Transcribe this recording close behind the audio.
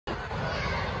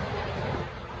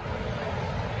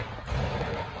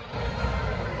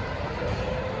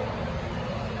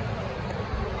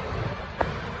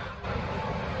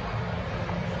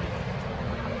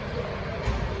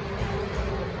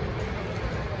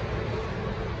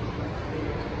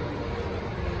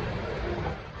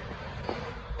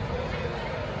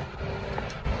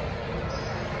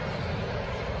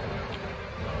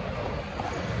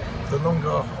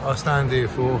I stand here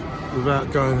for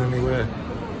without going anywhere,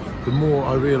 the more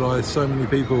I realise so many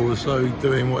people are so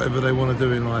doing whatever they want to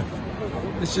do in life.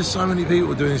 There's just so many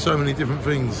people doing so many different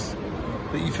things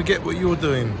that you forget what you're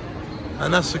doing,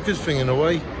 and that's a good thing in a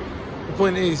way. The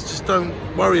point is, just don't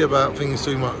worry about things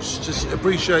too much. Just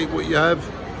appreciate what you have,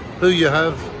 who you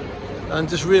have, and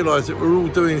just realise that we're all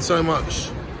doing so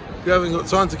much. We haven't got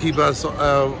time to keep our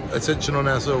attention on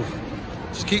ourselves.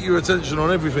 Just keep your attention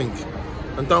on everything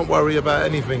and don't worry about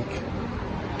anything.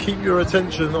 Keep your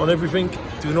attention on everything.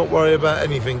 Do not worry about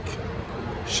anything.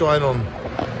 Shine on.